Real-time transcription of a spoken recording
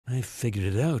I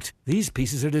figured it out. These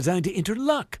pieces are designed to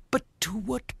interlock, but to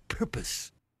what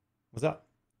purpose? What's up?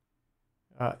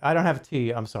 I don't have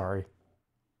tea. I'm sorry.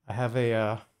 I have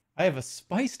a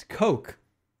spiced Coke,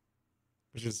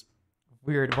 which is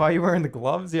weird. Why are you wearing the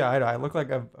gloves? Yeah, I look like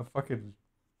a fucking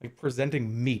like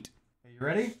presenting meat. Are you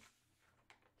ready?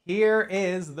 Here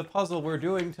is the puzzle we're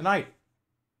doing tonight.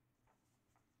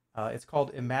 It's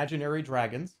called Imaginary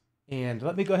Dragons. And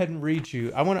let me go ahead and read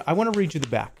you. I want to read you the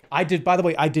back. By the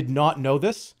way, I did not know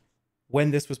this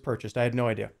when this was purchased. I had no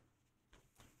idea.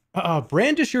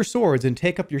 Brandish your swords and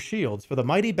take up your shields, for the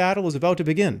mighty battle is about to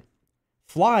begin.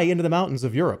 Fly into the mountains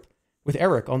of Europe, with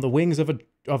Eric on the wings of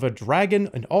a dragon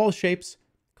in all shapes,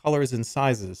 colors, and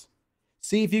sizes.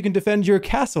 See if you can defend your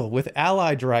castle with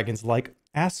ally dragons like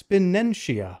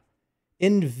Aspinentia,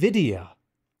 Invidia,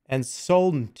 and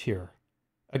Solntir,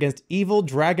 against evil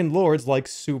dragon lords like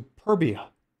Superbia,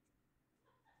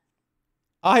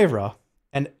 Ira,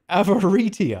 and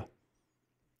Avaritia.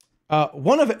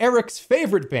 One of Eric's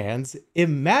favorite bands,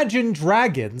 Imagine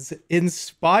Dragons,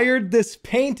 inspired this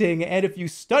painting, and if you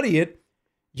study it,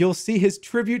 you'll see his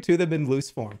tribute to them in loose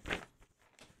form.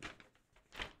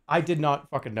 I did not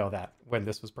fucking know that when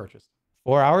this was purchased.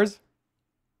 4 hours?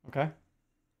 Okay.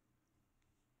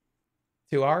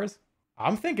 2 hours?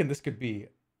 I'm thinking this could be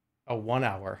a 1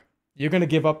 hour. You're going to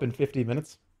give up in 50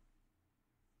 minutes?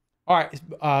 All right,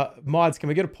 mods, can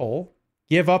we get a poll?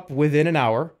 Give up within an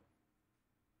hour,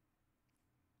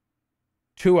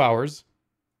 2 hours,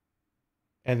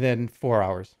 and then 4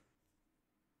 hours.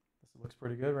 This looks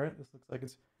pretty good, right? This looks like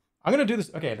it's... I'm going to do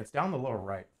this... Okay, and it's down the lower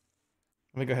right.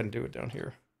 Let me go ahead and do it down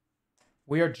here.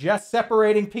 We are just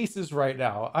separating pieces right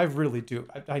now. I really do.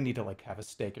 I need to, like, have a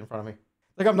steak in front of me.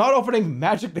 Like, I'm not opening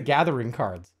Magic the Gathering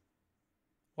cards.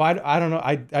 Well, I don't know.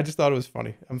 I just thought it was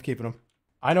funny. I'm keeping them.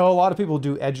 I know a lot of people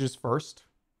do edges first.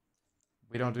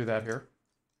 We don't do that here.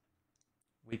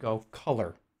 We go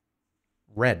color.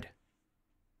 Red.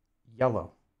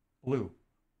 Yellow. Blue.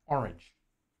 Orange.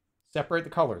 Separate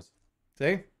the colors.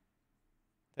 See?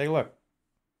 Take a look.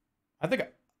 I think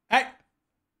Hey!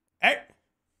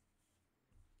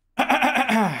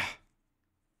 I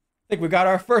think we got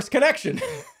our first connection.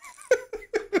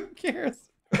 Who cares?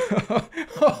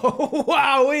 Oh,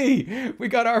 wowee! We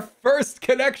got our first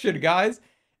connection, guys.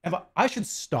 And I should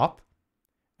stop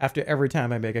after every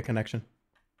time I make a connection.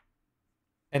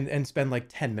 And spend like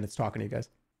 10 minutes talking to you guys.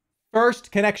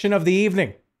 First connection of the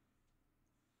evening.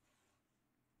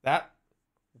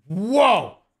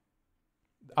 Whoa!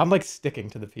 I'm like sticking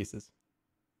to the pieces.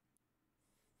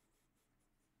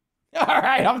 All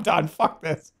right, I'm done. Fuck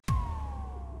this.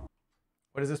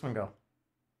 Where does this one go?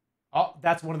 Oh,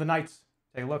 that's one of the knights.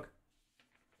 Take a look.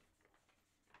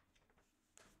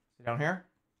 See down here?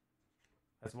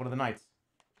 That's one of the knights.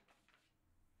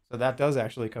 So that does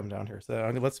actually come down here.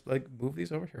 So let's like move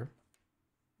these over here.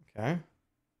 Okay.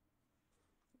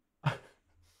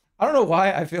 I don't know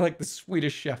why I feel like the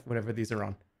Swedish Chef whenever these are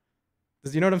on.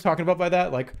 Does you know what I'm talking about by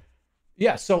that? Like,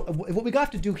 yeah. So what we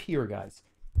got to do here, guys,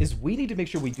 is we need to make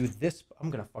sure we do this. I'm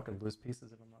gonna fucking lose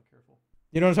pieces if I'm not careful.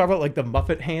 You know what I'm talking about? Like the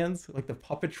Muppet hands, like the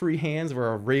puppetry hands,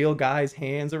 where a real guy's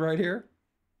hands are right here.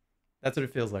 That's what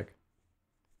it feels like.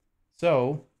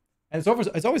 So, and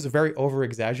it's always very over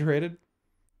exaggerated,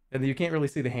 and you can't really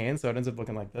see the hands, so it ends up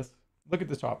looking like this. Look at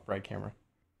the top right camera.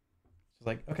 It's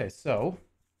like, okay, so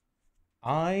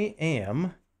I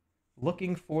am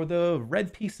looking for the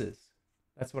red pieces.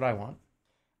 That's what I want.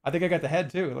 I think I got the head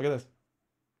too. Look at this.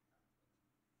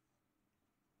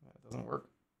 That doesn't work.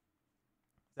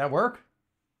 Does that work?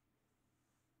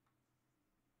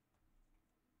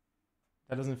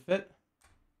 That doesn't fit?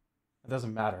 It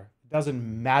doesn't matter. It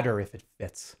doesn't matter if it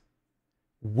fits.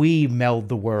 We meld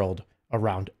the world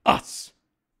around us.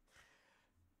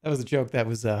 That was a joke that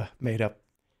was made up,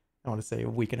 I want to say, a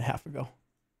week and a half ago.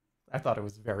 I thought it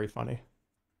was very funny.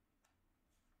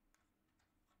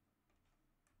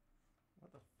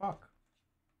 What the fuck?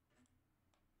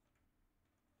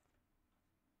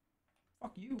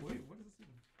 Fuck you. Wait, what is this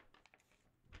even?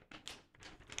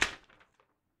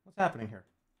 What's happening here?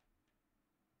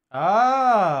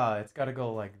 Ah, it's got to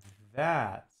go like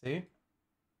that. See?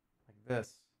 Like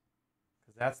this.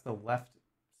 Because that's the left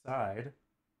side.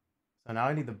 So now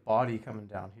I need the body coming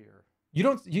down here. You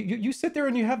don't, you sit there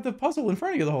and you have the puzzle in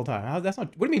front of you the whole time. That's not,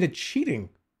 what do you mean it's cheating?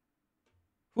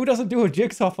 Who doesn't do a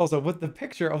jigsaw puzzle with the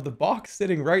picture of the box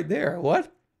sitting right there?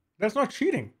 What? That's not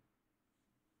cheating.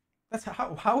 That's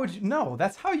how would you know?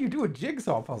 That's how you do a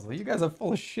jigsaw puzzle. You guys are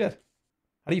full of shit.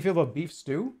 How do you feel about beef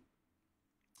stew?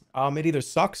 It either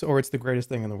sucks or it's the greatest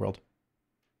thing in the world.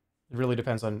 It really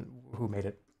depends on who made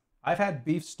it. I've had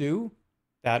beef stew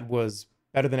that was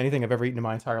better than anything I've ever eaten in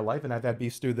my entire life, and I've had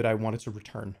beef stew that I wanted to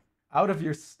return. Out of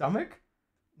your stomach?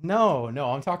 No,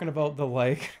 I'm talking about the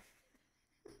like.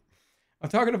 I'm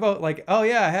talking about like, oh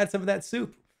yeah, I had some of that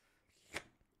soup.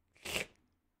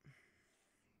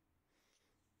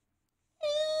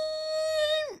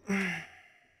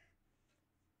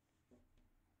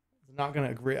 Not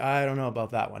gonna agree. I don't know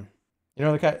about that one. You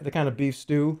know the kind of beef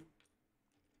stew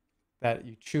that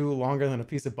you chew longer than a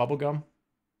piece of bubble gum?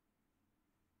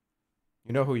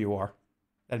 You know who you are.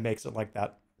 That makes it like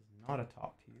that. Not a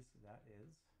top piece. That is.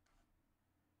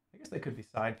 I guess they could be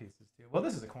side pieces too. Well,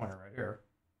 this is a corner right here.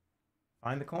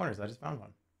 Find the corners. I just found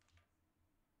one.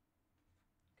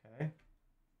 Okay.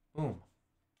 Boom.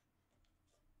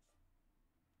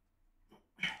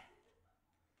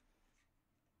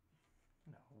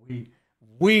 No,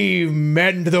 we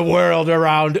mend the world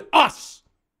around us.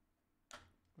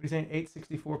 What are you saying?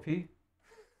 864p?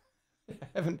 I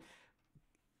haven't.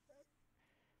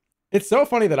 It's so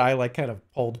funny that I like kind of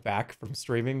pulled back from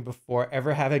streaming before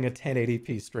ever having a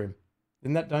 1080p stream.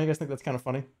 Don't you guys think that's kind of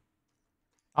funny?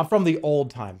 I'm from the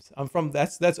old times. I'm from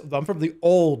the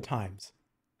old times.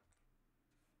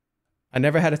 I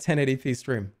never had a 1080p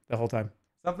stream the whole time.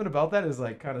 Something about that is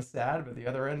like kind of sad, but the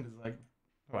other end is like,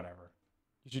 whatever.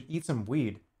 You should eat some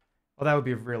weed. Well, that would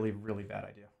be a really, really bad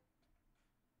idea.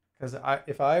 Because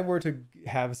if I were to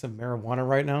have some marijuana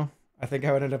right now, I think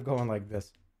I would end up going like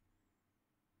this.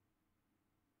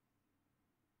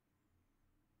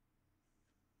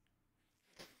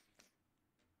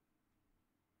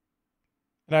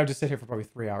 And I would just sit here for probably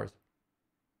 3 hours.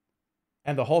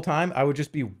 And the whole time I would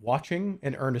just be watching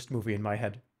an Ernest movie in my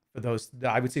head. For those,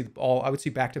 I would see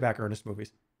back-to-back Ernest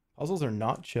movies. Puzzles are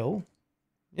not chill.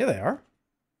 Yeah, they are.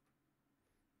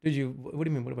 What do you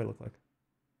mean? What do I look like?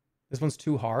 This one's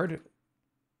too hard.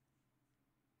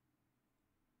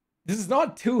 This is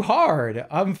not too hard.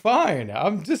 I'm fine.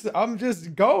 I'm just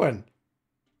going.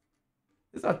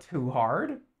 It's not too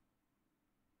hard.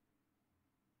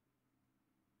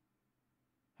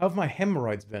 How have my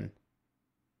hemorrhoids been?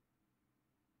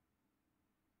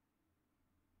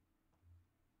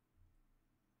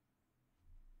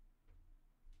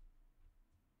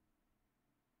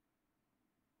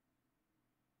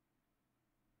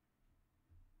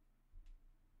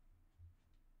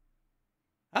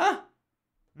 Huh?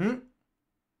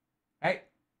 Hey.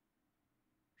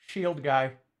 Shield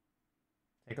guy.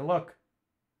 Take a look.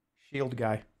 Shield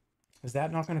guy. Is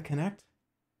that not going to connect?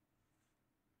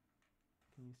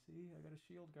 Can you see? I got a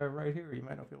shield guy right here. You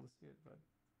might not be able to see it, but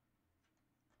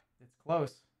it's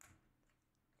close.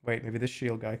 Wait, maybe this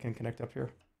shield guy can connect up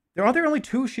here. Aren't there only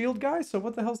 2 shield guys? So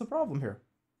what the hell's the problem here?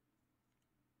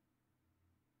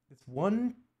 It's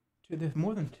 1, 2, there's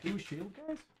more than 2 shield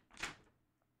guys?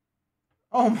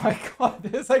 Oh my god,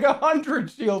 there's like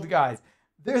 100 shield guys.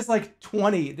 There's like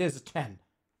 20, there's 10,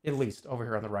 at least, over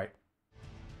here on the right.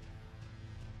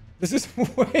 This is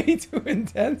way too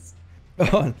intense.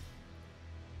 Go on.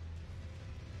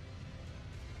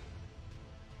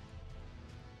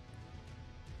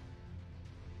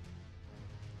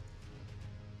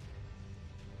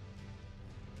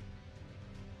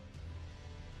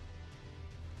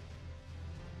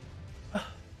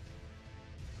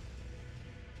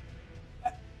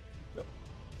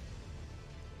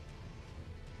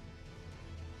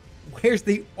 Where's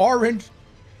the orange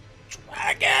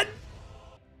dragon?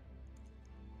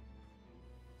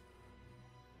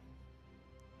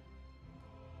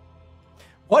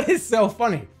 What is so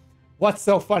funny? What's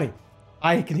so funny?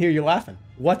 I can hear you laughing.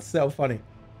 What's so funny?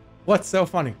 What's so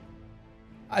funny?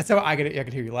 I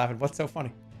can hear you laughing. What's so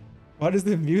funny? Why does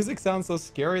the music sound so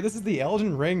scary? This is the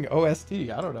Elden Ring OST.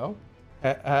 I don't know.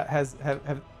 Has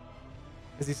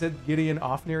he said Gideon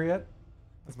Ofnir yet?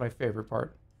 That's my favorite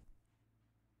part.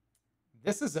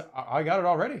 This is, I got it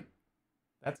already.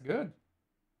 That's good.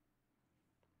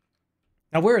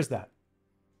 Now, where is that?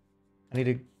 I need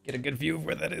to get a good view of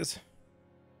where that is.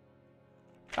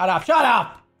 Shut up, shut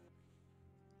up!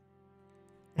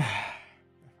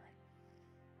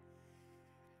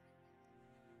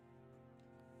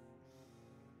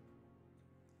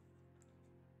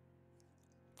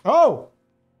 Oh!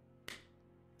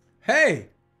 Hey!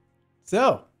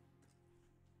 So,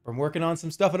 I'm working on some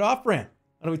stuff at Off-Brand.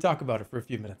 Why don't we talk about it for a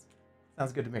few minutes?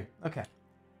 Sounds good to me. Okay.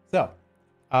 So,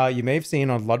 you may have seen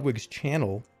on Ludwig's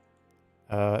channel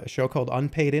a show called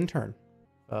Unpaid Intern.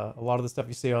 A lot of the stuff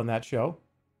you see on that show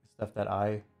is stuff that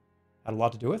I had a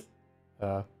lot to do with.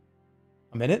 I'm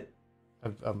in it.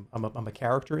 I'm a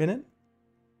character in it.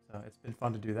 So it's been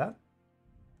fun to do that.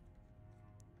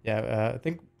 Yeah, I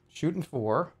think shooting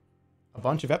for a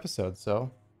bunch of episodes, so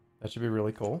that should be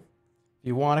really cool. If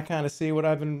you want to kind of see what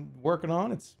I've been working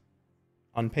on, it's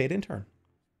unpaid intern.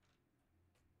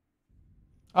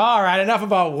 All right, enough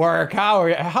about work. How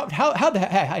the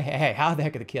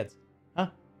heck are the kids? Huh?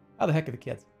 How the heck are the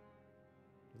kids?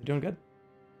 Are they doing good?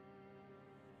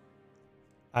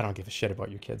 I don't give a shit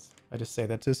about your kids. I just say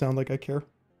that to sound like I care.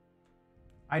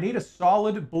 I need a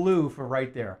solid blue for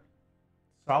right there.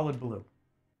 Solid blue.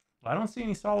 I don't see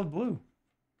any solid blue.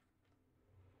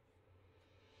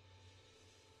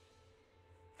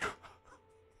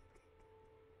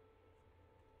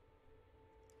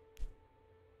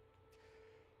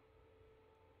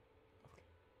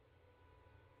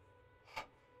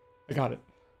 I got it.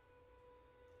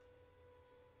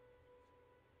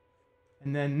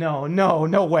 And then no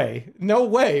way. No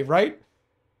way, right?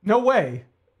 No way.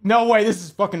 No way. This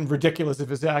is fucking ridiculous if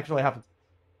this actually happens.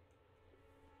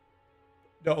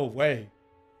 No way.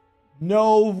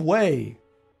 No way.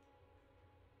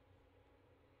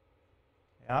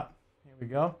 Yeah, here we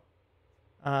go.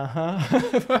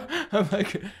 I'm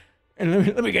like,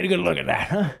 and let me get a good look at that,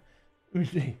 huh? Let me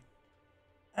see.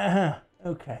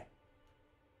 Okay.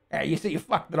 Yeah, you see, you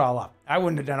fucked it all up. I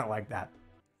wouldn't have done it like that.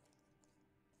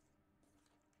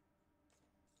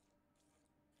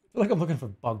 I feel like I'm looking for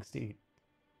bugs to eat.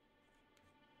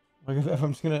 Like if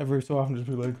I'm just gonna every so often just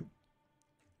be like,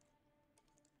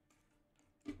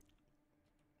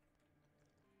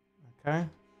 okay.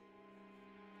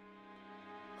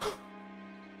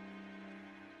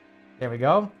 There we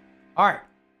go. All right.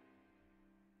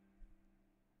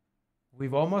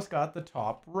 We've almost got the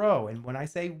top row. And when I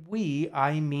say we,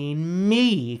 I mean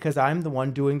me, because I'm the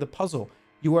one doing the puzzle.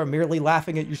 You are merely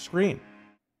laughing at your screen.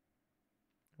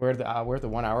 We're at the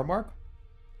 1 hour mark.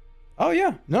 Oh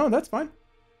yeah, no, that's fine.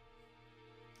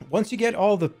 Once you get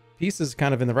all the pieces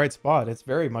kind of in the right spot, it's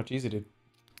very much easy to.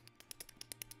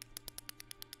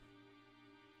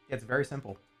 It's very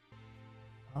simple.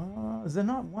 Is there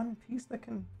not one piece that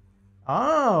can?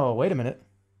 Oh, wait a minute.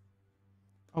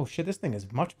 Oh shit, this thing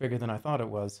is much bigger than I thought it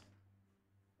was.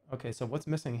 Okay, so what's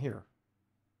missing here?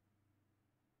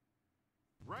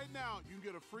 Right now, you can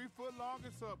get a free footlong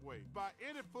at Subway. Buy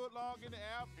any footlong in the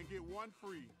app and get one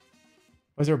free.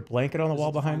 Was there a blanket on the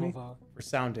wall behind me? For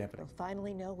sound dampening. We'll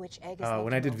finally know which egg is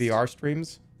When I did VR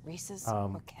streams, Reese's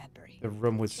or Cadbury. the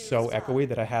room was so echoey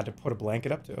that I had to put a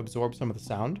blanket up to absorb some of the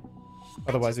sound.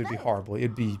 Otherwise, it would be horrible.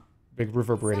 It'd be big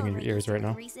reverberating in your ears right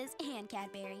now. Reese's and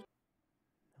Cadbury.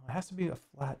 It has to be a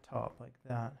flat top like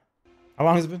that. How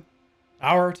long has it been?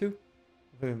 Hour or two?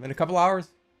 In a couple hours?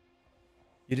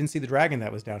 You didn't see the dragon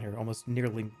that was down here, almost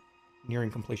nearing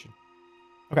completion.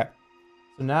 Okay,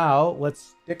 so now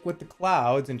let's stick with the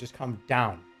clouds and just come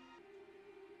down.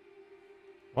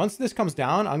 Once this comes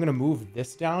down, I'm gonna move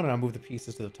this down and I'll move the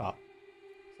pieces to the top.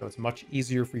 So it's much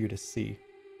easier for you to see.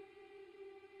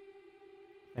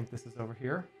 I think this is over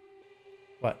here.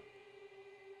 What?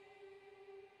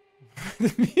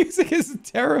 The music is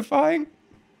terrifying.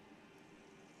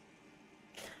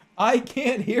 I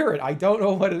can't hear it. I don't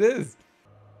know what it is.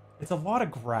 It's a lot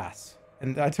of grass.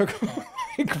 And I took all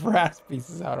my grass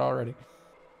pieces out already.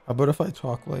 How about if I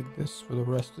talk like this for the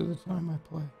rest of the time I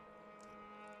play?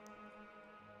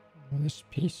 Well, this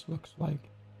piece looks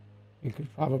like you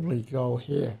could probably go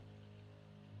here.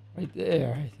 Right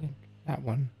there, I think. That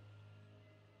one.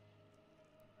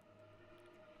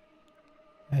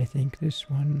 I think this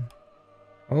one.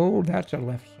 Oh, that's a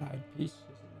left side piece, isn't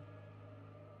it?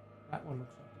 That one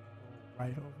looks like it's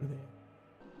right over there.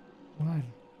 What?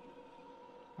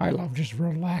 I love just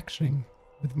relaxing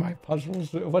with my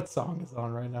puzzles. What song is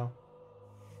on right now?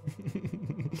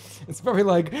 It's probably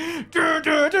like.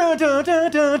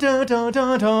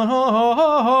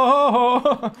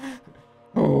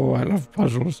 Oh, I love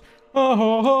puzzles.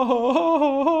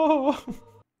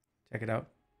 Check it out.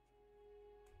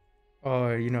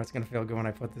 Oh, you know it's gonna feel good when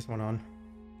I put this one on.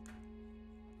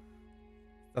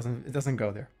 It doesn't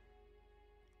go there.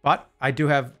 But I do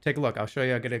have, take a look. I'll show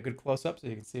you, I'll get a good close up so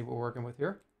you can see what we're working with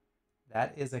here.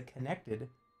 That is a connected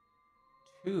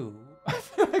to, I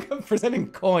feel like I'm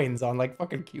presenting coins on like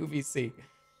fucking QVC.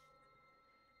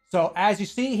 So as you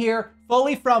see here,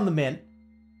 fully from the mint,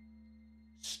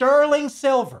 sterling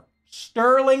silver,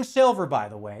 by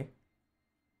the way.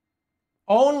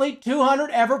 Only 200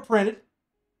 ever printed.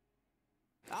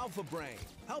 Alpha Brain,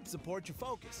 help support your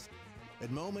focus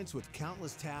at moments with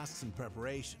countless tasks and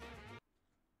preparation.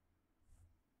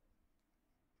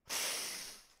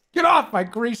 Get off my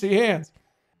greasy hands.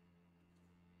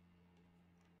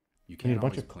 You can't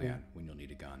always plan when you'll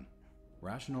need a gun.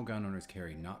 Rational gun owners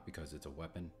carry not because it's a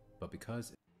weapon, but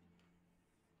because...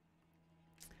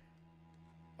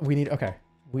 We need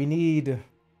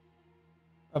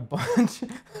a bunch.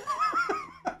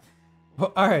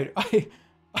 Well, all right,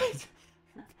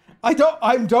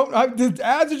 The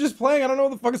ads are just playing. I don't know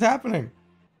what the fuck is happening.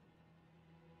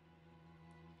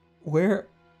 Where?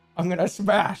 I'm gonna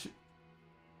smash.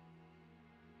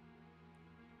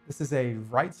 This is a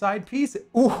right side piece.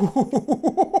 Ooh.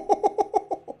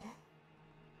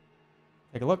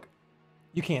 Take a look.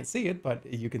 You can't see it, but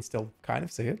you can still kind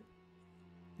of see it.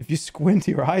 If you squint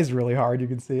your eyes really hard, you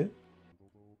can see it.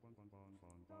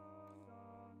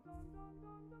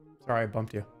 Sorry, I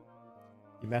bumped you.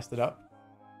 You messed it up.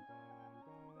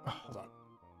 Oh, hold on.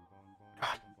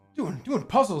 God, doing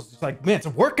puzzles. It's like, man, it's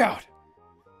a workout.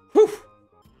 Whew.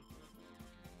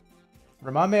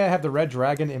 Remind me I have the red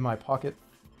dragon in my pocket.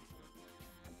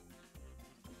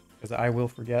 Because I will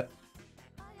forget.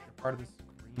 You're part of this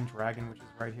green dragon, which is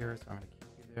right here, so I'm going to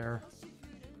keep you there.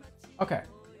 Okay.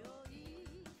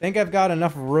 Think I've got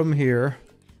enough room here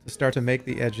to start to make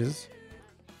the edges.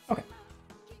 Okay.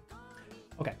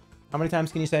 Okay. How many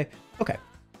times can you say, okay,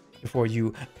 before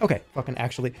you, okay, fucking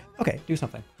actually, okay, do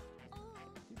something.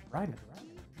 Riding it,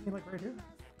 isn't he like right here?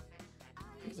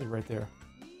 He's like right there.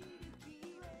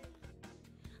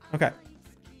 Okay.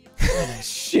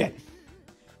 Shit.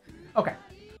 Okay.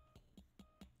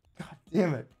 God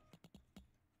damn it.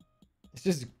 It's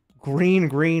just green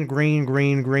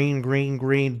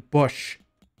bush.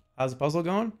 How's the puzzle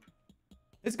going?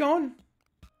 It's going.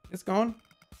 It's going.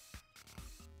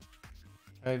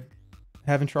 I'm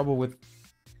having trouble with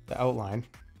the outline.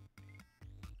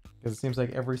 Because it seems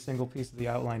like every single piece of the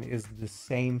outline is the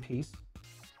same piece.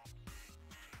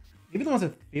 Even the ones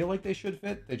that feel like they should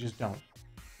fit, they just don't.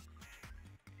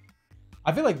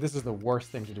 I feel like this is the worst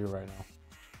thing to do right now.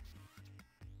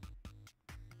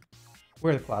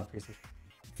 Where are the cloud pieces?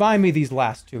 Find me these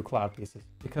last two cloud pieces.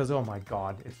 Because, oh my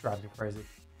god, it's driving me crazy.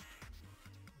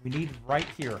 We need right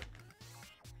here.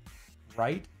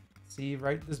 Right? See,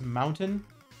 right? This mountain.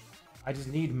 I just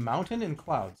need mountain and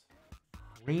clouds.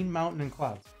 Green mountain and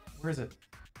clouds. Where is it?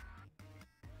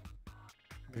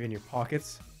 Maybe in your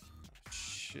pockets.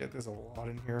 Shit, there's a lot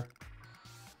in here.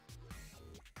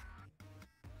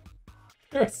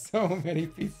 There are so many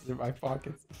pieces in my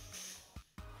pockets.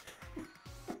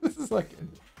 This is like...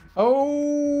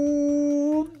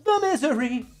 Oh, the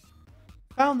misery.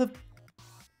 Found the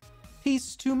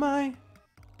piece to my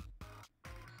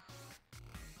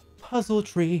puzzle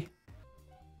tree.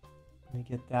 Let me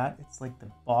get that. It's like the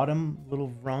bottom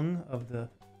little rung of the...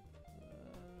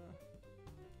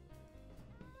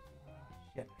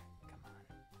 shit. Come on.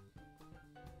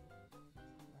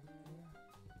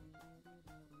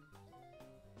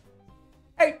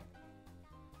 Hey!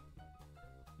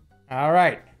 All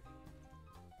right.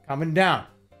 Coming down.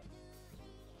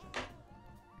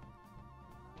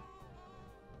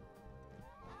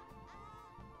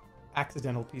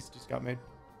 Accidental piece just got made.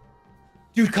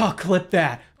 Dude, clip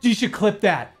that. You should clip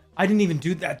that. I didn't even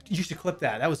do that. You should clip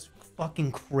that. That was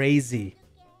fucking crazy.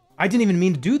 I didn't even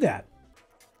mean to do that.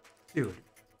 Dude,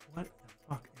 what the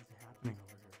fuck is happening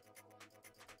over here?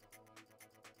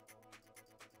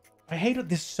 I hate it.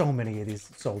 There's so many of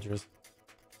these soldiers.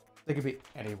 They could be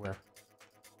anywhere.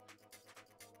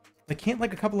 Like, can't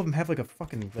like a couple of them have like a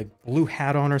fucking like blue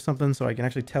hat on or something so I can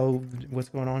actually tell what's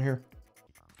going on here?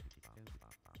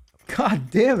 God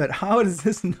damn it, how does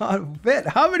this not fit?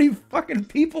 How many fucking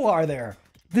people are there?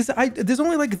 There's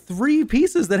only like 3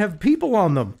 pieces that have people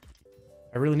on them.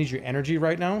 I really need your energy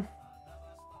right now.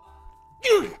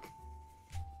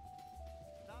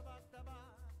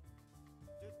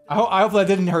 I hope that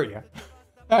didn't hurt you.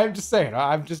 I'm just saying,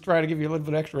 I'm just trying to give you a little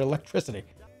bit extra electricity.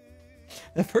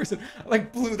 That person,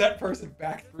 like, blew that person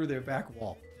back through their back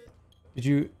wall.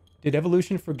 Did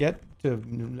evolution forget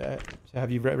to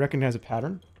have you recognize a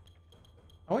pattern?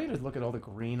 I want you to look at all the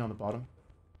green on the bottom,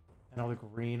 and all the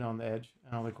green on the edge,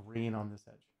 and all the green on this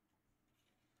edge.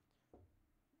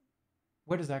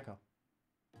 Where does that go?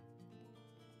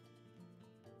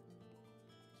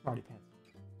 Smarty pants.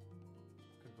 It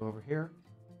could go over here.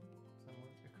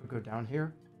 It could go down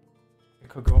here. It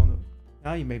could go on the...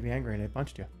 Now you made me angry and I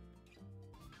punched you.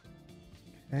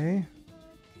 Okay.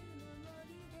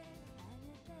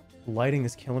 Lighting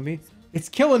is killing me. It's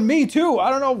killing me too! I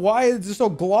don't know why it's just so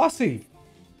glossy.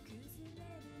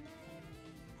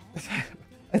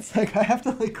 It's like I have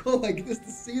to like go like this to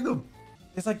see them.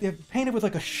 It's like they're painted with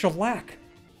like a shellac.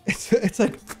 It's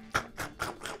like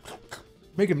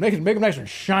make them nice and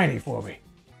shiny for me.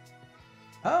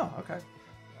 Oh, okay.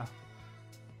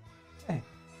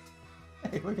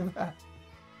 Hey, look at that.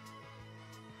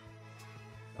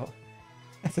 Oh,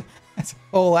 that's a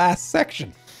whole ass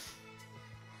section.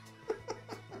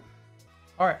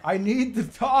 All right, I need the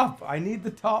top. I need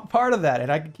the top part of that,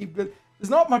 and I can keep good. There's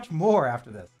not much more after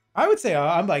this. I would say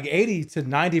I'm like 80 to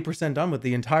 90% done with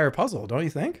the entire puzzle, don't you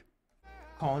think?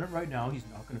 calling it right now. He's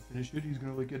not gonna finish it. He's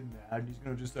gonna like get mad. He's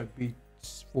gonna just like be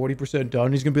 40%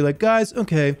 done. He's gonna be like, guys,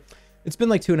 okay, it's been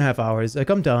like 2.5 hours.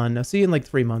 Like, I'm done. I'll see you in like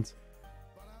 3 months.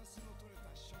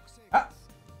 Ah.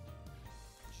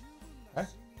 Okay.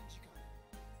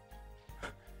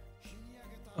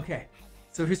 Okay.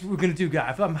 So here's what we're gonna do,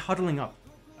 guys. I'm huddling up.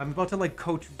 I'm about to like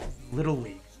coach Little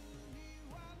League.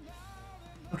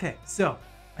 Okay, so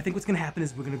I think what's gonna happen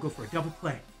is we're gonna go for a double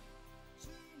play.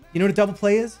 You know what a double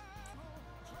play is?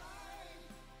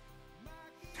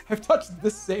 I've touched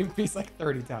this same piece like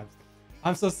 30 times.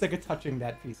 I'm so sick of touching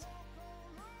that piece.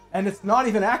 And it's not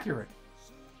even accurate.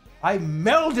 I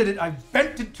melded it, I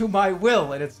bent it to my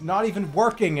will, and it's not even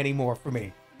working anymore for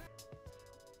me.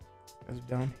 Goes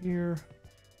down here.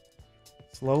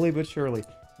 Slowly but surely.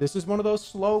 This is one of those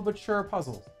slow but sure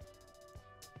puzzles.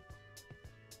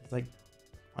 It's like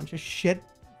a bunch of shit.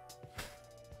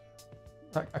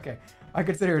 Okay, I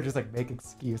could sit here and just like make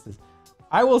excuses.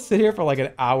 I will sit here for like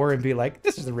an hour and be like,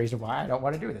 this is the reason why I don't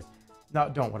want to do this. No,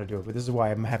 don't want to do it, but this is why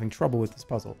I'm having trouble with this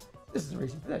puzzle. This is the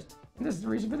reason for this. And this is the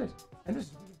reason for this. And this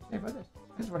is what I have to say about this.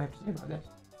 This is what I have to say about this.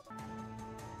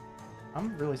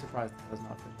 I'm really surprised it does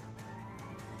not fit here.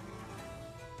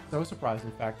 So surprised,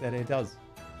 in fact, that it does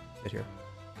fit here.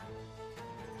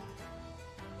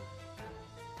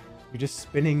 You're just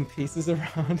spinning pieces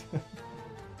around.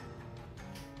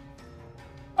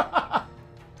 I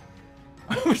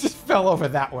just fell over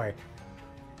that way.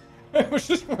 It was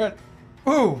just went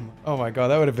boom. Oh my god,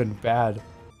 that would have been bad.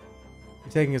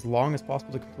 You're taking as long as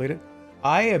possible to complete it.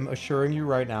 I am assuring you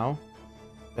right now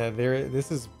that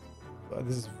this is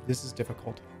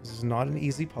difficult. This is not an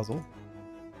easy puzzle.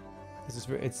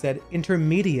 It said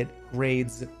intermediate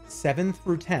grades 7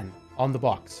 through 10 on the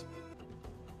box.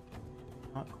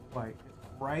 Not quite. It's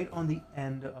right on the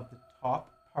end of the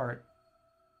top part.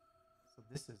 So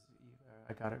this is,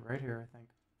 I got it right here, I think.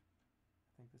 I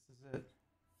think this is it. It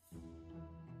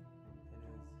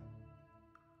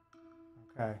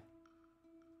is. Okay.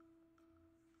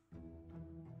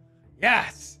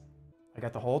 Yes! I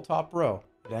got the whole top row.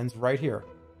 It ends right here.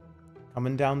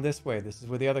 Coming down this way. This is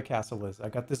where the other castle is. I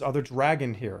got this other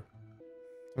dragon here.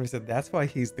 Somebody said that's why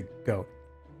he's the goat.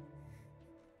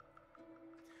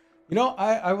 You know,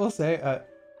 I will say,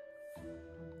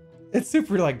 it's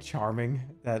super like charming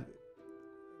that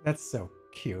that's so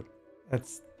cute.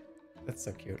 That's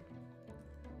so cute.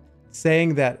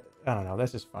 Saying that, I don't know,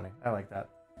 that's just funny. I like that.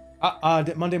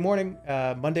 Monday morning,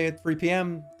 Monday at 3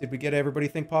 p.m. Did we get everybody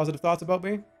think positive thoughts about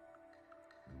me?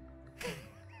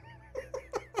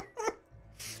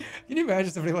 Can you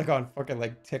imagine somebody like on fucking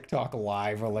like TikTok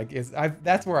live or like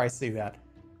that's where I see that.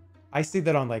 I see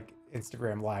that on like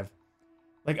Instagram live.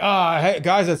 Like, hey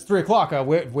guys, it's 3 o'clock.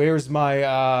 Where's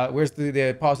my where's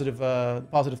the positive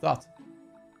thoughts?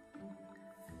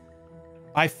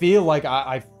 I feel like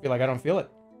I feel like I don't feel it.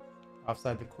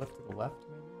 Offside the cliff to the left,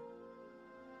 maybe.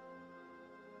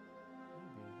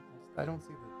 I don't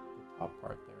see the top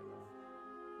part there though.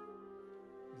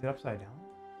 Is it upside down?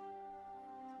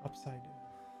 Upside down.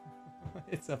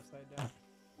 It's upside down.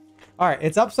 All right,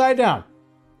 it's upside down.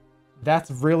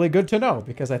 That's really good to know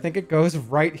because I think it goes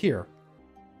right here.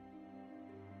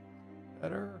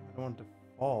 Better? I don't want it to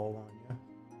fall on you.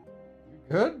 You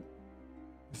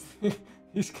good?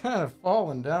 He's kind of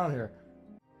falling down here.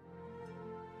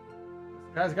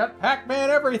 This guy's got Pac-Man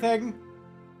everything.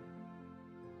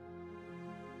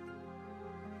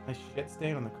 Nice shit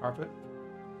stain on the carpet.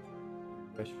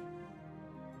 Wish.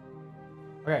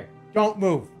 Okay, don't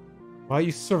move. Why are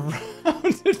you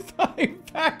surrounded by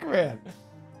Pac-Man?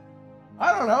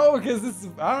 I don't know, because this is,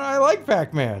 I like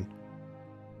Pac-Man.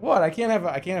 What? I can't have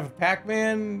a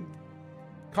Pac-Man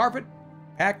carpet,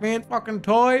 Pac-Man fucking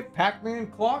toy, Pac-Man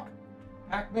clock,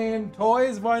 Pac-Man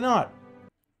toys. Why not?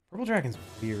 Purple Dragon's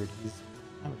weird. He's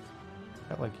kind of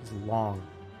got like he's long.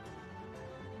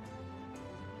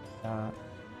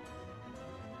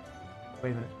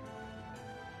 Wait a minute.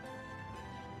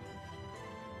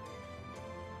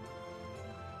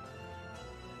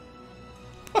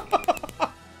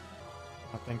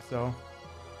 I think so.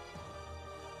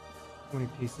 Too many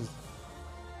pieces. Too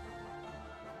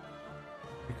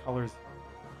many colors.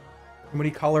 Too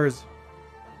many colors.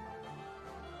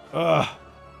 Ugh.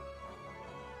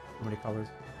 Too many colors.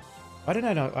 Why didn't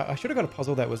I know? I should have got a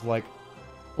puzzle that was like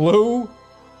blue,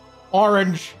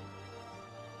 orange,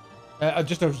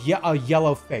 just a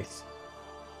yellow face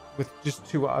with just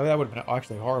two. That would have been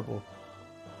actually horrible.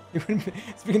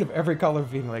 Speaking of every color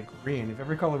being like green, if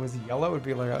every color was yellow, it would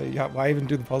be like, yeah, why even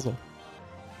do the puzzle?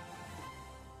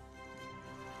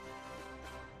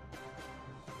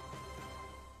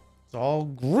 It's all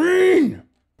green!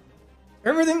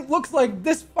 Everything looks like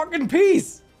this fucking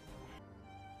piece!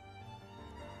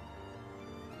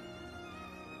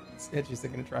 These edges are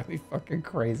gonna drive me fucking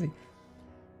crazy.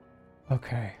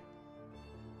 Okay.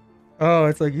 Oh,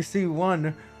 it's like you see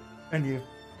one and you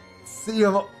see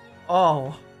them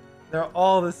all. They're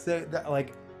all the same.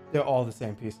 They're all the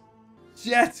same piece.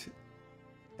 Shit!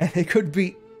 And they could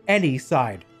be any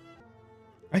side.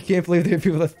 I can't believe there are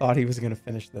people that thought he was gonna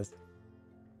finish this.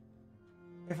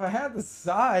 If I had the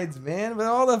sides, man, but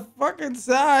all the fucking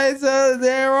sides,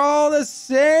 they're all the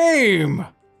same.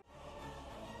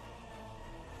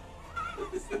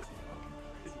 This is fucking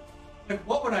crazy. Like,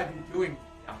 what would I be doing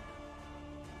now?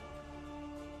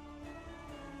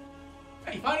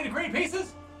 Hey, you find any green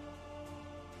pieces?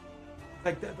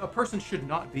 Like, a person should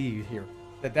not be here.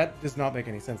 That does not make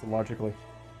any sense logically.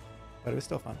 But it was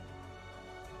still fun.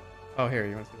 Oh, here,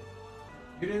 you want to see this?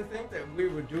 You didn't think that we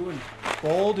were doing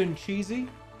bold and cheesy?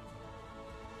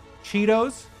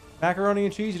 Cheetos? Macaroni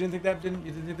and cheese? You didn't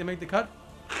think they made the cut?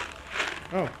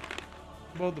 Oh.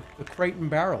 Well, the crate and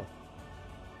barrel.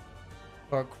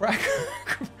 Or cracker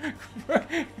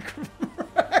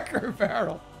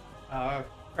barrel.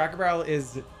 Cracker barrel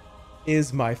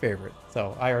is my favorite.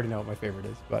 So I already know what my favorite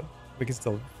is, but we can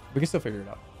still figure it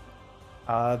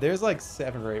out. There's like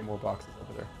 7 or 8 more boxes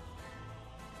over there.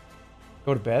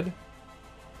 Go to bed.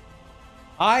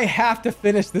 I have to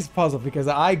finish this puzzle because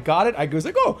I got it. I was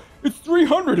like, oh, it's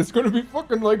 300. It's going to be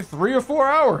fucking like 3 or 4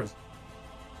 hours.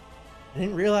 I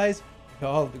didn't realize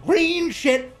all the green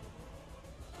shit.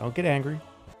 Don't get angry.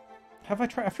 I've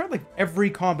tried like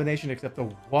every combination except the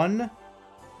one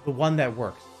that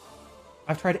works.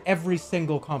 I've tried every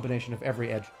single combination of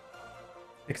every edge.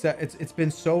 Except it's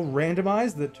been so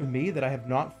randomized that to me that I have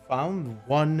not found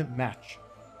one match.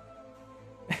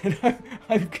 And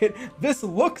this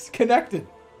looks connected.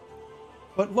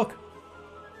 But look,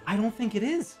 I don't think it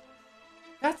is.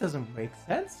 That doesn't make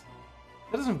sense.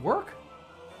 That doesn't work.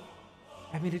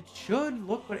 I mean, it should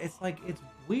look, but it's like, it's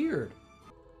weird.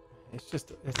 It's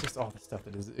just all the stuff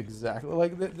that is exactly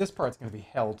like this part's gonna be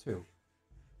hell too.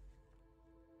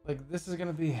 Like, this is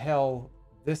gonna be hell.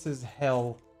 This is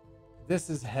hell. This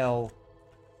is hell.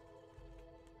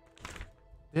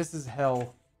 This is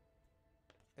hell.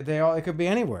 It could be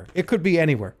anywhere. It could be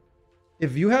anywhere.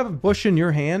 If you have a bush in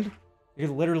your hand, it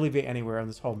could literally be anywhere on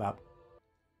this whole map.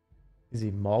 Is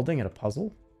he molding at a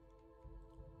puzzle?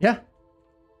 Yeah.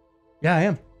 Yeah, I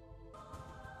am.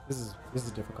 This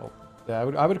is difficult. Yeah,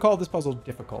 I would call this puzzle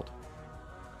difficult.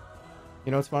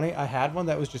 You know what's funny? I had one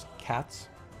that was just cats,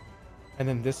 and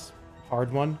then this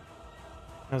hard one.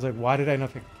 And I was like, why did I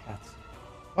not pick the cats?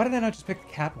 Why did I not just pick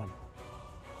the cat one?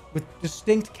 With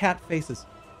distinct cat faces.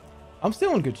 I'm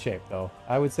still in good shape, though.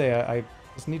 I would say I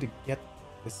just need to get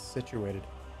this situated.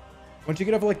 Once you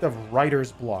get over, like, the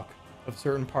writer's block of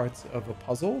certain parts of a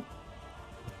puzzle,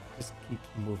 it just keeps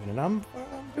moving. And I'm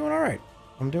doing all right.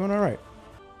 I'm doing all right.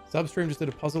 Substream just did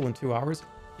a puzzle in 2 hours.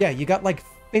 Yeah, you got, like,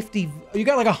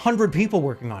 100 people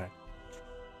working on it.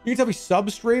 You can tell me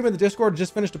Substream in the Discord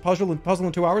just finished a puzzle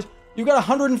in 2 hours? You've got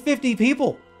 150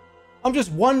 people. I'm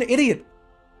just one idiot.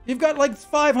 You've got, like,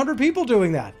 500 people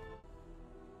doing that.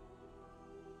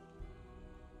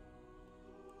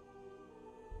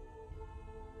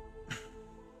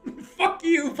 Fuck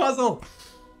you, puzzle.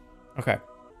 Okay.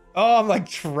 Oh, I'm like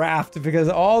trapped because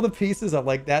all the pieces are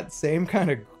like that same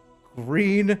kind of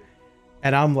green.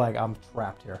 And I'm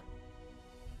trapped here.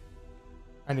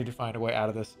 I need to find a way out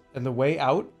of this. And the way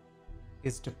out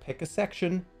is to pick a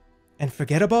section and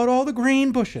forget about all the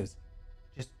green bushes.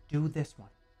 Just do this one.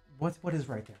 What is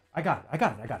right there? I got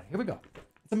it. Here we go.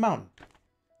 It's a mountain.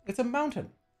 It's a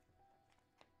mountain.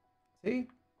 See?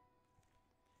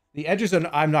 The edges are,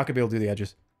 I'm not going to be able to do the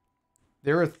edges.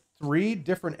 There are 3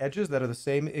 different edges that are the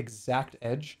same exact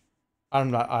edge. I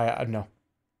no.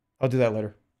 I'll do that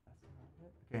later.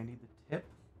 Okay, I need the tip.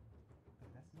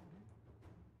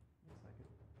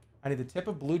 I need the tip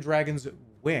of Blue Dragon's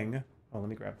wing. Oh, let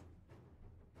me grab.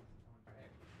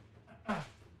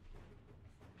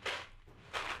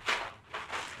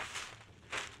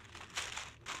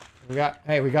 We got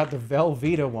the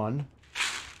Velveeta one.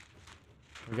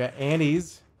 We got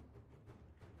Annie's.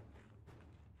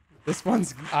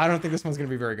 I don't think this one's going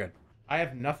to be very good. I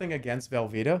have nothing against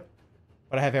Velveeta,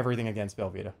 but I have everything against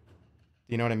Velveeta. Do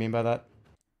you know what I mean by that?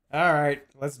 All right,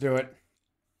 let's do it.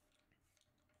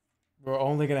 We're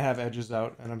only going to have edges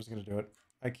out, and I'm just going to do it.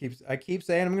 I keep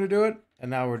saying I'm going to do it,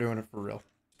 and now we're doing it for real.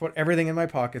 Put everything in my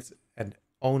pockets and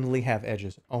only have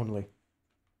edges. Only.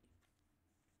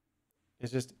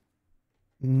 It's just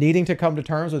needing to come to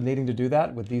terms with needing to do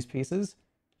that with these pieces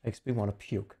makes me want to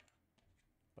puke.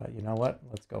 But you know what?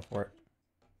 Let's go for it.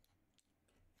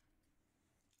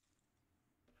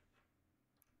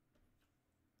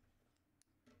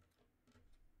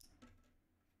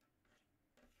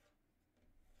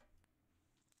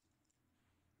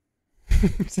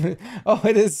 Oh,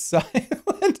 it is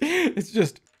silent. It's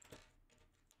just.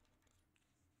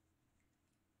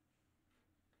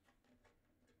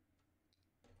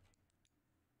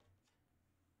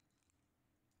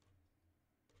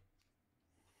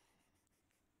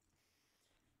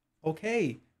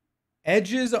 Okay.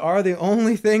 Edges are the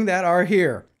only thing that are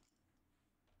here.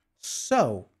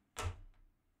 So,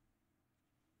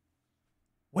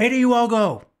 where do you all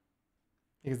go?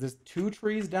 Because there's 2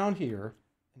 trees down here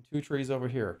and 2 trees over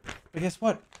here. But guess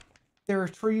what? There are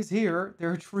trees here.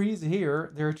 There are trees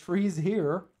here. There are trees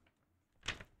here.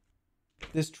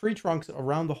 There's tree trunks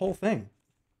around the whole thing.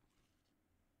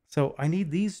 So I need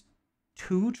these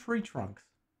 2 tree trunks.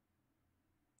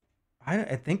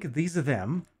 I think these are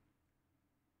them.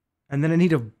 And then I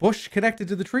need a bush connected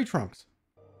to the tree trunks.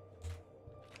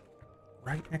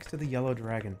 Right next to the yellow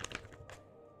dragon.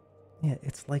 Yeah,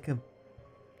 it's like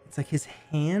his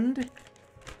hand.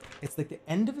 It's like the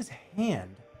end of his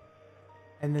hand.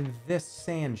 And then this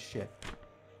sand shit.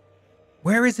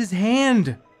 Where is his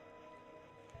hand?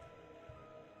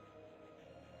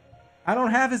 I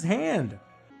don't have his hand.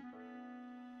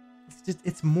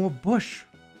 It's more bush.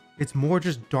 It's more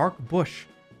just dark bush.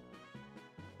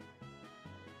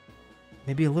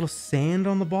 Maybe a little sand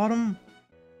on the bottom?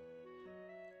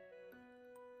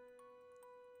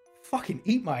 Fucking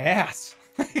eat my ass.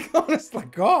 Like, honest to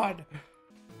God.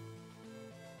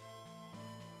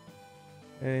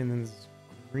 And then this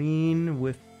green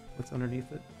with what's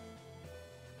underneath it.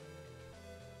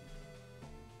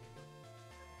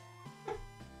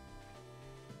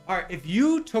 Alright, if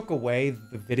you took away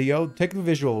the video, take the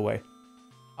visual away.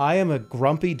 I am a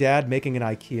grumpy dad making an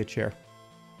IKEA chair.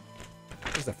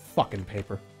 There's a fucking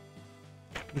paper.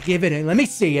 Give it in. Let me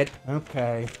see it.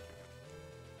 Okay.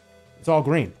 It's all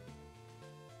green.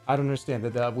 I don't understand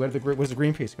that. Where's the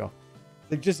green piece go?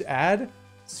 Like, just add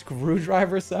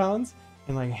screwdriver sounds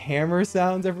and like hammer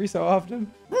sounds every so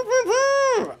often.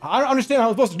 I don't understand how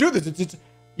I'm supposed to do this. It's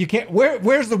you can't.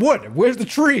 Where's the wood? Where's the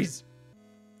trees?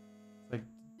 It's like,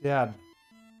 Dad.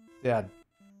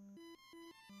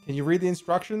 Can you read the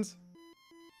instructions?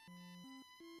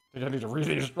 Did I need to read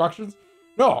the instructions?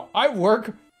 No,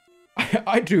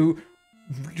 I do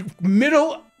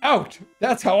middle out.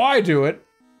 That's how I do it.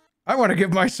 I want to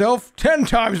give myself 10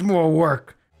 times more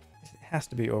work. It has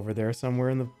to be over there somewhere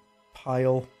in the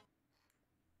pile.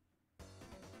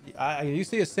 You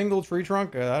see a single tree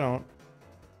trunk? I don't.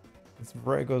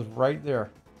 It goes right there.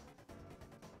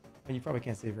 And you probably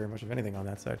can't see very much of anything on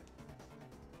that side.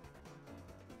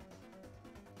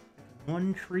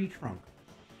 One tree trunk.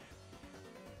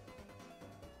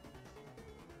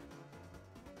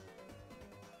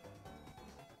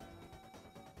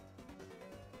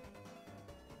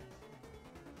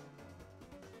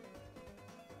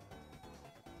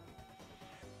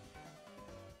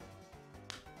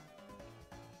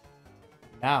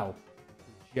 Now,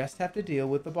 we just have to deal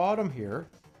with the bottom here,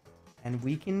 and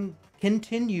we can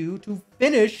continue to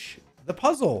finish the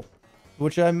puzzle,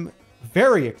 which I'm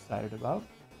very excited about.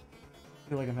 I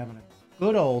feel like I'm having a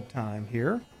good old time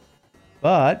here,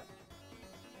 but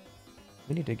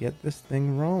we need to get this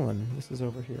thing rolling. This is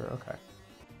over here. Okay.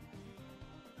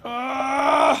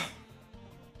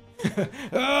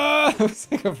 That was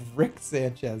like a Rick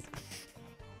Sanchez.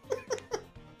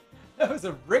 That was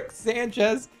a Rick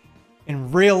Sanchez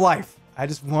in real life. I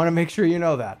just want to make sure you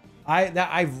know that.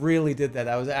 I really did that.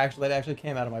 That actually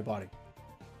came out of my body.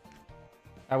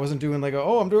 I wasn't doing like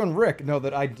I'm doing Rick. No,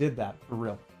 that I did that for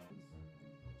real.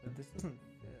 But this doesn't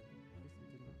fit. This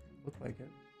didn't look like it.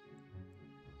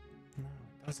 No,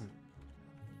 it doesn't.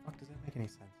 How the fuck does that make any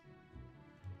sense?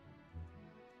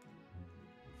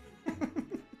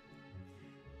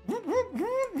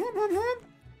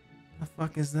 The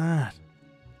fuck is that?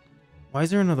 Why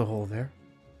is there another hole there?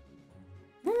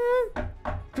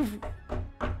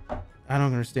 I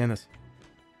don't understand this.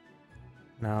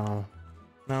 No,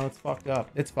 it's fucked up.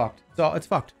 It's fucked. It's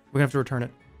fucked. We're gonna have to return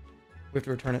it. We have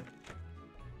to return it.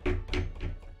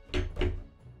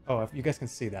 Oh, if you guys can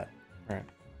see that. All right.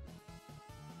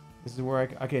 This is where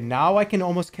okay, now I can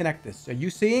almost connect this. Are you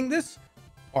seeing this?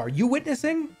 Are you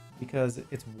witnessing? Because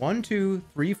it's 1, 2,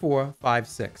 3, 4, 5,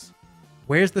 6.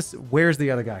 Where's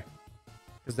the other guy?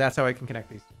 Because that's how I can connect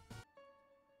these.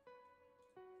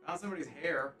 Found somebody's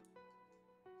hair.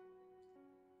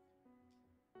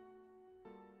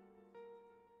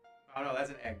 Oh no, that's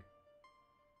an egg.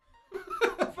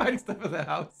 Finding stuff in the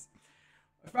house.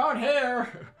 I found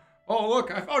hair. Oh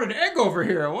look, I found an egg over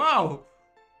here. Wow.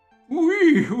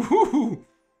 Wee woo.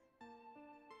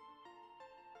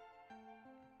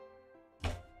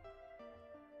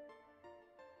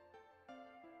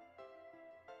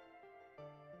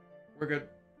 We're good.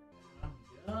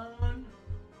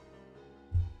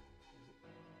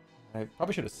 I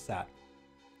probably should have sat.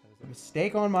 That was a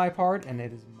mistake on my part, and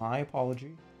it is my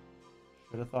apology.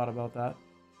 Should have thought about that.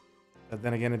 But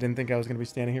then again, I didn't think I was going to be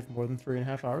standing here for more than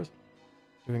 3.5 hours.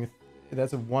 Doing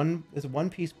that's one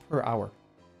piece per hour.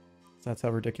 So that's how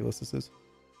ridiculous this is.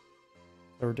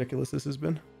 How ridiculous this has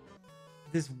been.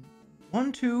 There's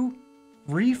 1, 2,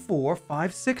 3, 4,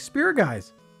 5, 6 spear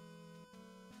guys.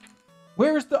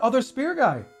 Where is the other spear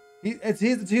guy?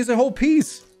 He's a whole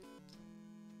piece.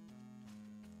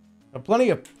 Plenty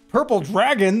of purple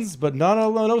dragons, but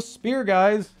no spear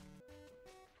guys.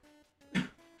 There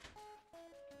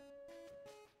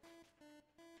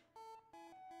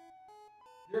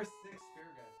are 6 spear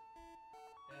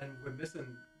guys, and we're missing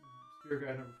spear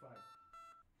guy number 5.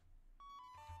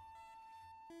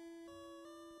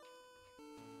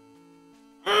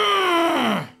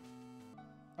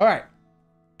 All right,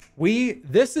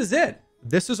 this is it.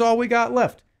 This is all we got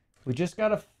left. We just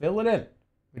gotta fill it in.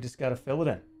 We just gotta fill it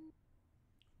in.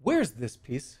 Where's this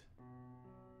piece?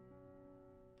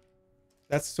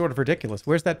 That's sort of ridiculous.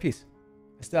 Where's that piece?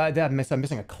 I'm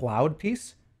missing a cloud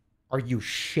piece? Are you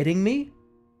shitting me?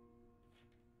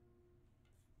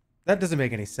 That doesn't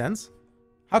make any sense.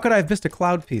 How could I have missed a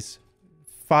cloud piece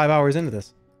 5 hours into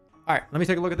this? All right, let me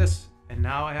take a look at this. And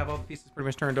now I have all the pieces pretty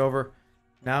much turned over.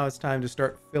 Now it's time to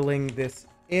start filling this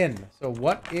in. So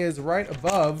what is right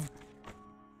above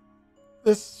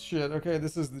this shit? Okay,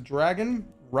 this is the dragon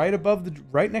right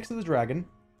next to the dragon.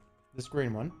 This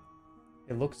green one.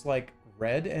 It looks like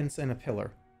red and it's in a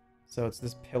pillar. So it's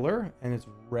this pillar and it's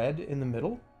red in the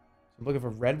middle. So I'm looking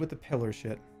for red with the pillar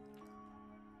shit.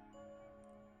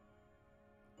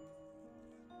 That's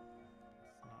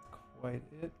not quite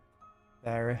it.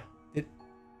 There.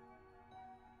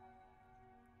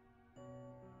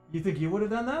 You think you would have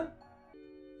done that?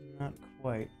 Not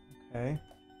quite. Okay.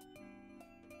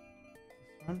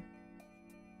 This one.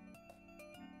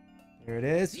 There it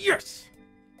is. Yes!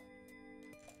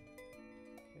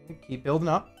 Okay, keep building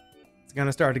up. It's going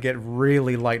to start to get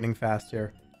really lightning fast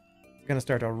here. It's going to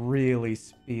start to really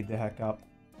speed the heck up.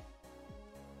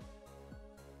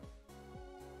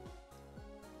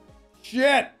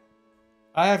 Shit!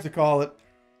 I have to call it.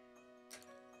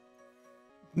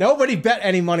 Nobody bet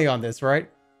any money on this, right?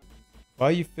 Why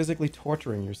are you physically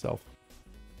torturing yourself?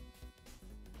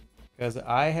 Because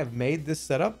I have made this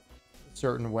setup a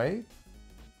certain way,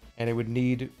 and it would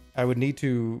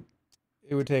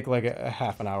take like a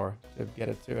half an hour to get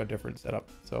it to a different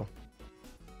setup. So,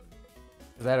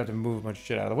 because I have to move a bunch of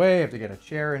shit out of the way, I have to get a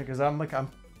chair in, because I'm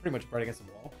pretty much right against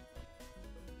the wall.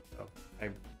 So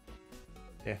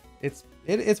yeah,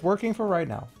 it's working for right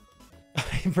now.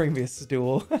 Bring me a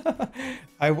stool.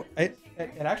 It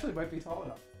actually might be tall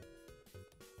enough.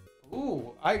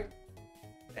 Ooh, thank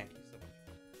you so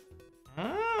much.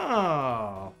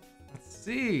 Oh, let's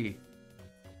see.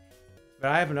 But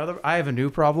I have a new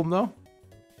problem though.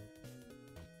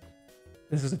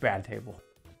 This is a bad table.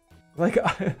 Like,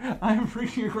 I'm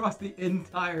reaching across the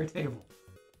entire table.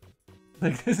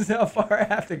 Like, this is how far I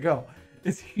have to go.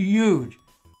 It's huge.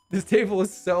 This table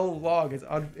is so long,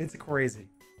 it's crazy.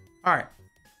 All right,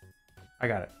 I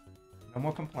got it. No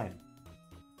more complaining.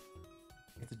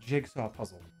 It's a jigsaw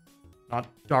puzzle. Not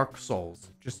Dark Souls.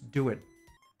 Just do it.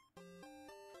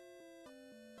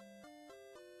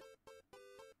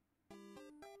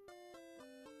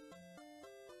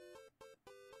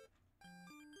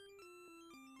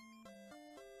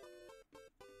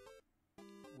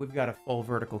 We've got a full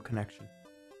vertical connection.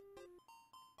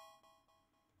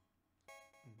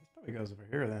 This probably goes over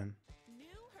here then. New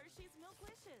Hershey's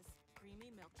Milklicious.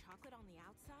 Creamy milk chocolate on the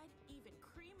outside, even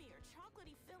creamier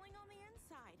chocolatey filling on the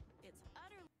inside. It's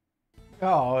utterly...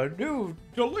 Oh, new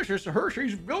delicious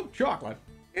Hershey's milk chocolate.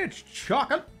 It's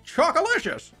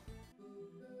chocolicious.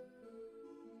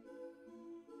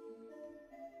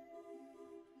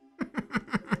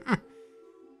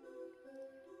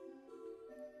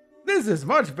 This is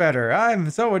much better. I'm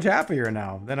so much happier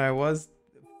now than I was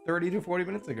 30 to 40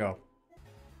 minutes ago.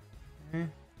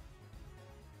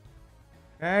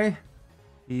 Okay.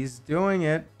 He's doing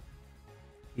it.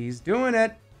 He's doing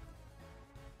it.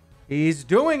 He's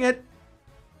doing it.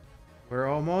 We're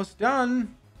almost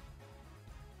done.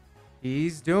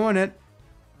 He's doing it.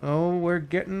 Oh, we're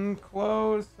getting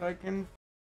close. I can...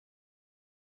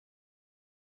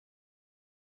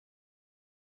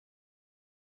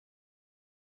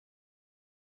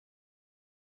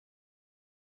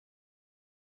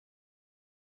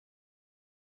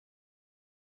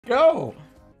 Go!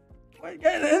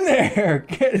 Get in there!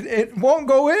 It won't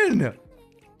go in!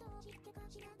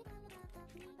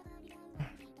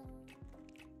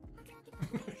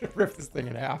 Rip this thing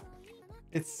in half.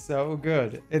 It's so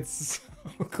good. It's so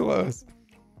close.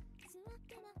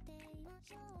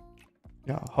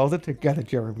 No, hold it together,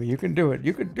 Jeremy. You can do it.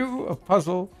 You can do a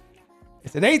puzzle.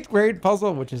 It's an 8th grade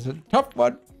puzzle, which is a tough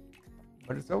one,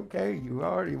 but it's okay. You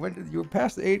were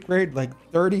past the 8th grade like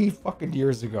 30 fucking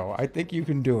years ago. I think you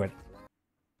can do it.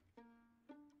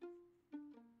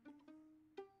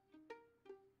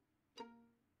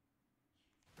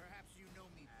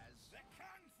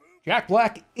 Jack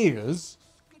Black is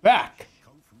back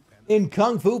in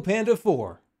Kung Fu Panda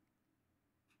 4.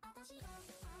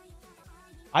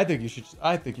 I think you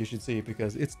should see it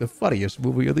because it's the funniest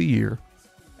movie of the year.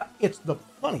 It's the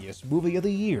funniest movie of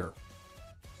the year.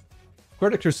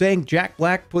 Critics are saying Jack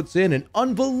Black puts in an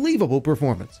unbelievable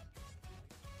performance.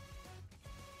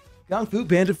 Kung Fu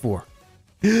Panda 4.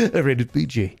 Rated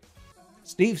PG.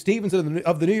 Steve Stevenson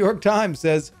of the New York Times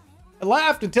says, I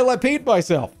laughed until I peed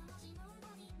myself.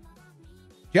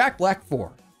 Jack Black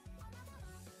 4.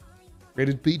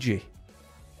 Rated PG.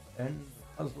 And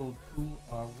puzzle to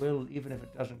our will, even if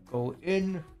it doesn't go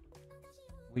in.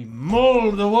 We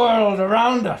mold the world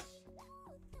around us.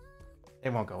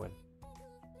 It won't go in.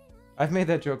 I've made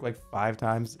that joke like 5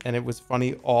 times, and it was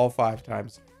funny all 5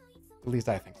 times. At least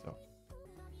I think so.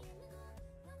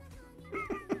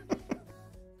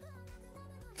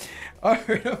 All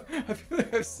right, I feel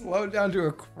like I've slowed down to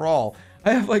a crawl.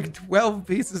 I have like 12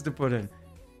 pieces to put in.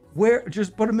 Where?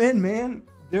 Just put them in, man.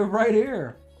 They're right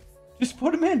here. Just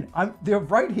put them in. They're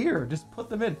right here. Just put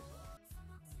them in.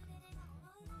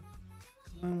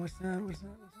 What's that? What's that?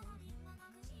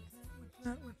 What's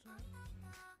that? What's that?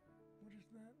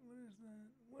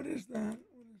 What is that?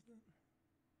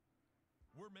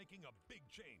 We're making a big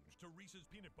change to Reese's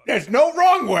peanut butter. There's no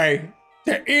wrong way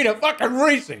to eat a fucking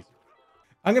Reese's.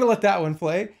 I'm gonna let that one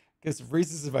play because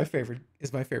Reese's is my favorite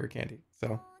candy.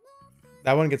 So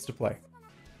that one gets to play.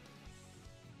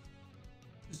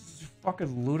 This is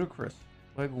fucking ludicrous.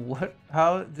 Like what?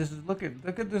 How? This is look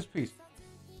at this piece.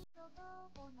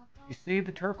 You see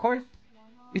the turquoise?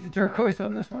 See the turquoise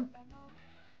on this one?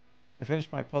 I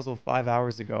finished my puzzle 5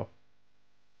 hours ago.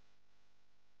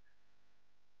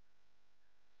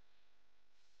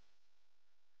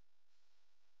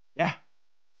 Yeah.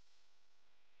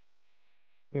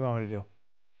 What do you want me to do?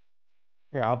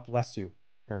 Here, I'll bless you.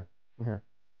 Here, come here.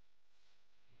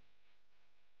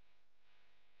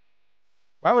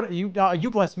 Why would you? No,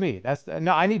 you bless me. That's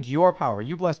no. I need your power.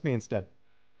 You bless me instead.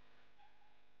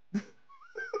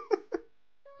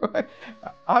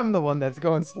 I'm the one that's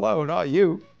going slow, not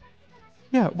you.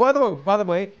 Yeah. By the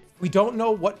way, we don't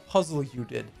know what puzzle you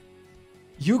did.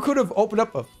 You could have opened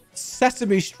up a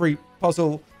Sesame Street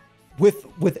puzzle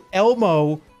with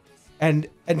Elmo and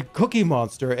Cookie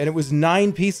Monster, and it was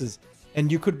 9 pieces,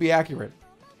 and you could be accurate.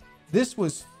 This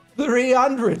was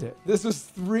 300. This was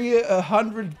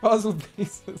 300 puzzle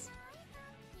pieces.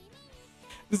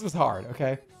 This was hard,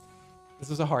 okay? This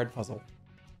was a hard puzzle.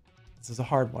 This is a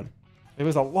hard one. There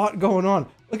was a lot going on.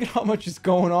 Look at how much is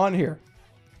going on here.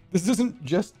 This isn't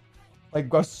just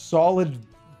like a solid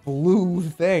blue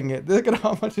thing. Look at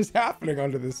how much is happening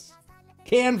under this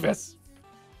canvas.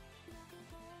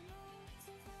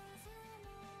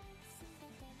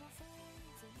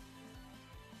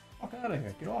 Fuck out of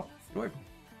here. Get off. Get away from me.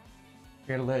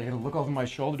 You gotta look over my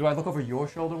shoulder. Do I look over your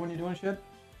shoulder when you're doing shit?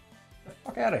 Get the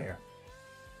fuck out of here.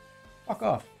 Fuck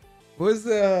off. Was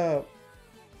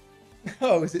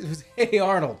Oh, it was Hey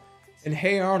Arnold. And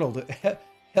Hey Arnold,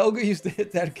 Helga used to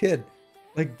hit that kid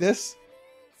like this.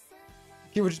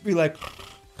 He would just be like,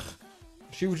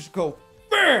 she would just go,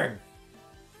 bang!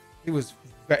 It was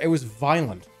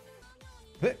violent.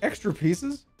 The extra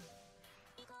pieces?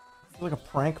 Like a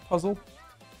prank puzzle?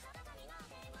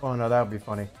 Oh no, that would be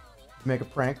funny. Make a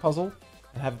prank puzzle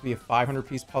and have it be a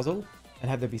 500-piece puzzle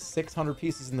and have there be 600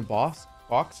 pieces in the box.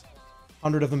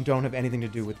 100 of them don't have anything to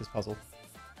do with this puzzle.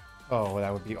 Oh,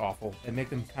 that would be awful. And make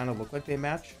them kind of look like they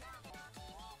match.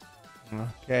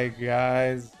 Okay,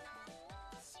 guys.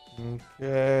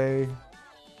 Okay.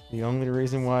 The only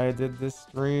reason why I did this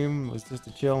stream was just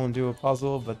to chill and do a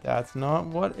puzzle, but that's not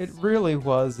what it really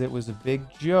was. It was a big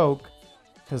joke.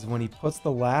 Because when he puts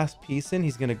the last piece in,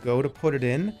 he's going to go to put it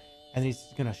in, and he's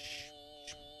going to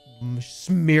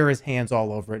smear his hands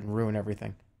all over it and ruin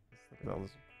everything. Look at all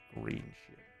this green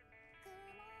shit.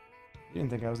 You didn't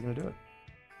think I was going to do it.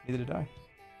 Neither did I.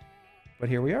 But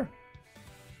here we are.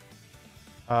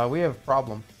 We have a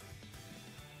problem.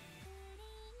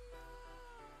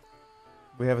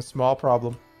 We have a small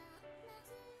problem.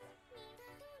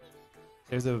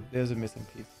 There's a missing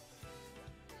piece.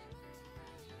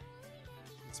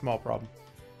 Small problem.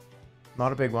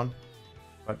 Not a big one,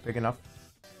 but big enough.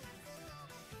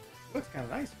 Looks kind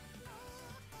of nice.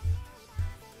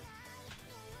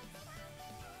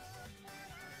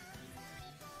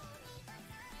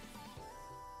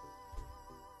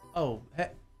 Oh,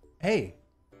 hey.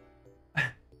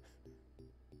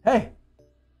 Hey.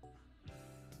 You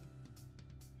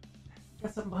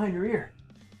got something behind your ear.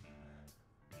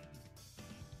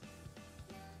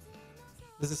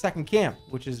 This is a second cam,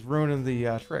 which is ruining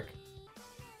the trick.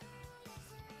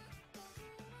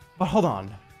 But hold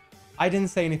on. I didn't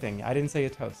say anything. I didn't say a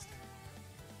toast.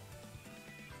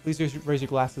 Please raise your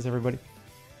glasses, everybody.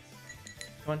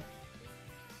 Come on.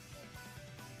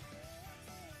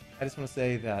 I just want to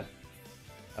say that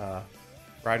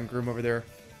bride and groom over there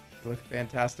look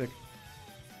fantastic.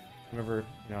 Remember,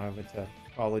 I went to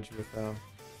college with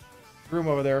groom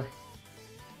over there.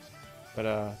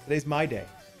 But today's my day.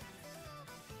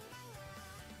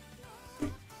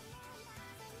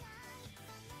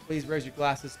 Please raise your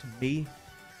glasses to me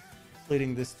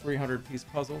completing this 300-piece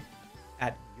puzzle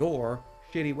at your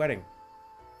shitty wedding.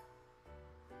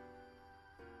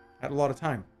 Had a lot of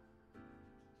time.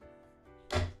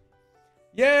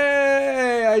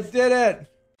 Yay! I did it!